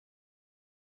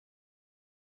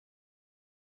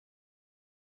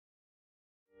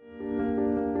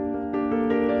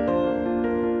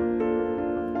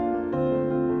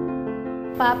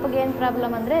ಪಾಪಗೆ ಏನು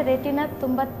ಪ್ರಾಬ್ಲಮ್ ಅಂದರೆ ರೆಟಿನಾ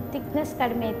ತುಂಬ ಥಿಕ್ನೆಸ್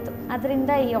ಕಡಿಮೆ ಇತ್ತು.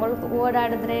 ಅದರಿಂದ ಅವಳು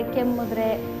ಓಡಾಡಿದ್ರೆ ಕೆಮ್ಮಿದ್ರೆ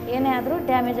ಏನೇ ಆದರೂ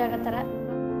ಡ್ಯಾಮೇಜ್ ಆಗೋ ಥರ.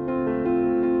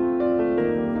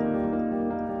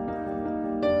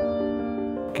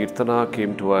 Keerthana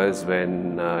came to us when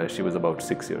she was about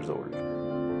 6 years old.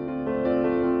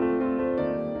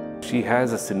 She has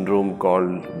a syndrome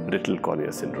called Brittle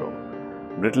Cornea Syndrome.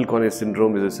 Brittle Cornea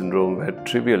Syndrome is a syndrome where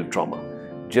trivial trauma,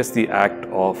 just the act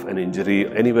of an injury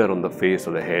anywhere on the face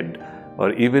or the head, or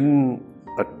even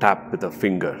a tap with a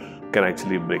finger, can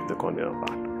actually break the cornea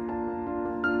apart.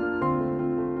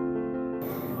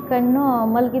 ಕಣ್ಣು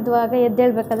ಮಲಗಿದ್ವಾಗ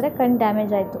ಎದ್ದೇಳಬೇಕಾದ್ರೆ ಕಣ್ಣು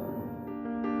damage ಆಯಿತು.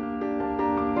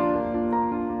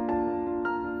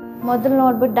 ಮೊದಲು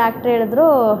ನೋಡ್ಬಿಟ್ಟು doctor ಹೇಳಿದ್ರು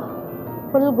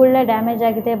full ಗುಳ್ಳೆ damage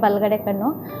ಆಗಿದೆ ಬಲಗಡೆ ಕಣ್ಣು,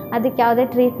 ಅದಕ್ಕೆ ಯಾವುದೇ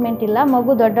ಟ್ರೀಟ್ಮೆಂಟ್ ಇಲ್ಲ,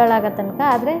 ಮಗು ದೊಡ್ಡವಳಾಗೋ ತನಕ,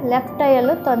 ಆದರೆ ಲೆಫ್ಟ್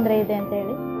ಐಯಲ್ಲೂ ತೊಂದರೆ ಇದೆ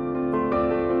ಅಂತೇಳಿ.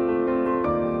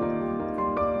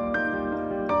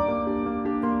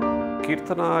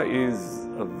 Keerthana is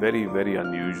a very, very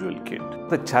unusual kid.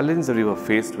 The challenge that we were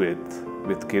faced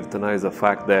with Keerthana is the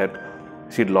fact that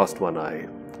she'd lost one eye,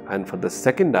 and for the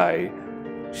second eye,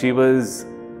 she was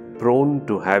prone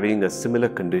to having a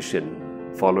similar condition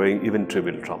following even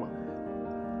trivial trauma.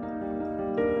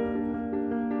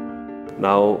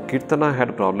 Now, Keerthana had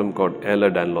a problem called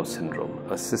LV syndrome,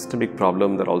 a systemic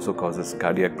problem that also causes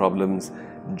cardiac problems,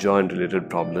 joint-related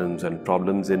problems, and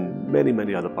problems in many,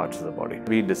 many other parts of the body.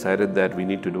 We decided that we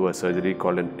need to do a surgery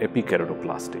called an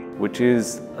epikeratoplasthy, which is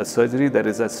a surgery that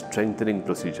is a strengthening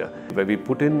procedure, where we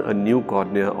put in a new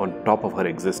cornea on top of her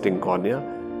existing cornea.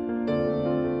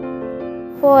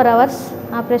 4 hours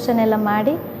operation ಎಲ್ಲ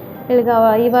ಮಾಡಿ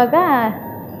ಇವಾಗ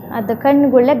ಅದು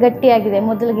ಕಣ್ಣುಗುಳ್ಳೆ ಗಟ್ಟಿಯಾಗಿದೆ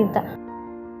ಮೊದಲಿಗಿಂತ.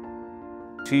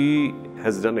 She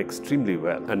has done extremely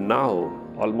well, and now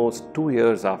almost 2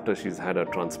 years after she's had her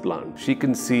transplant, she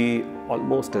can see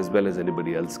almost as well as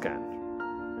anybody else can.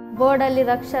 ಬೋರ್ಡಲ್ಲಿ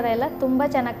ಅಕ್ಷರ ಎಲ್ಲ ತುಂಬ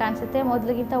ಚೆನ್ನಾಗಿ ಕಾಣಿಸುತ್ತೆ,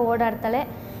 ಮೊದಲಿಗಿಂತ ಓಡಾಡ್ತಾಳೆ,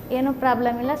 ಏನೂ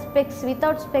ಪ್ರಾಬ್ಲಮ್ ಇಲ್ಲ. ಸ್ಪೆಕ್ಸ್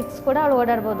ವಿತೌಟ್ ಸ್ಪೆಕ್ಸ್ ಕೂಡ ಅವಳು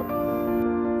ಓಡಾಡ್ಬೋದು.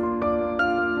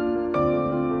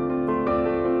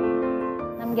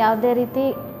 ನಮ್ಗೆ ಯಾವುದೇ ರೀತಿ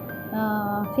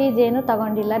ಫೀಸ್ ಏನು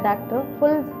ತಗೊಂಡಿಲ್ಲ ಡಾಕ್ಟ್ರು.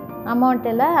 ಫುಲ್ ಅಮೌಂಟ್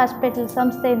ಎಲ್ಲ ಹಾಸ್ಪಿಟಲ್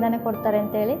ಸಂಸ್ಥೆಯಿಂದನೇ ಕೊಡ್ತಾರೆ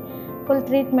ಅಂತೇಳಿ ಫುಲ್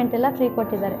ಟ್ರೀಟ್ಮೆಂಟ್ ಎಲ್ಲ ಫ್ರೀ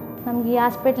ಕೊಟ್ಟಿದ್ದಾರೆ. ನಮಗೆ ಈ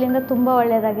ಹಾಸ್ಪಿಟ್ಲಿಂದ ತುಂಬ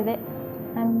ಒಳ್ಳೆಯದಾಗಿದೆ.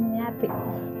 I am happy.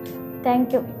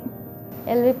 Thank you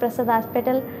LV Prasad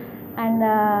Hospital and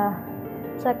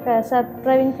Sir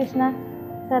Praveen Krishna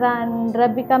Sir and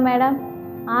Rabika Madam,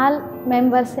 all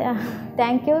members.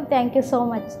 Thank you so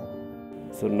much.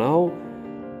 So now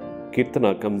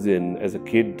Keerthana comes in as a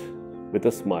kid with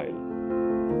a smile.